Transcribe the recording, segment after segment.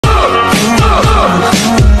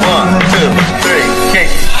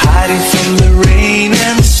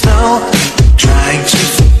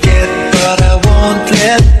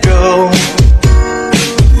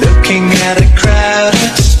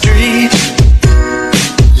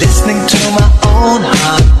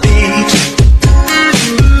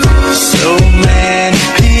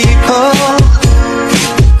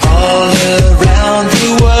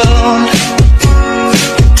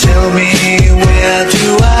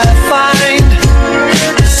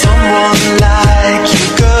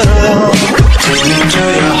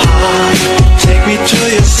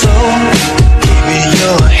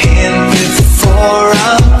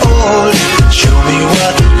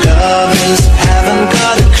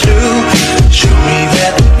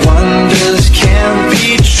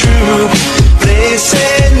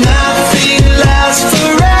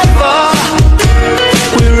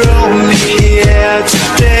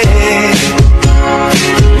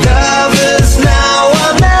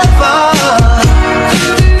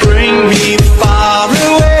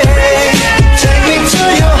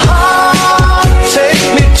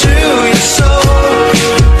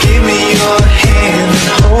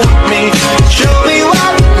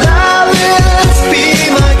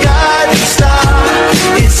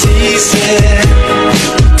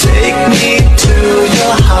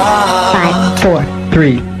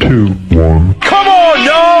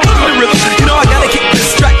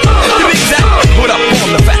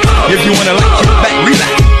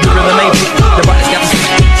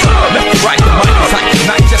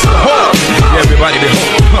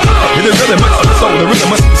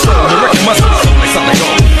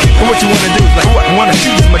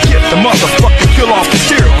choose my gift, the motherfucker kill off the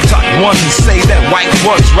stereotype. One say that white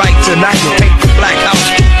was right, tonight you paint the black out.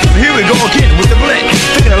 Here we go again with the blend,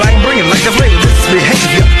 thinking like I'm bringing like the flavor. This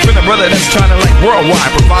behavior from the brother that's trying to like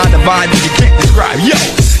worldwide provide the vibe that you can't describe.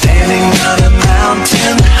 Yo.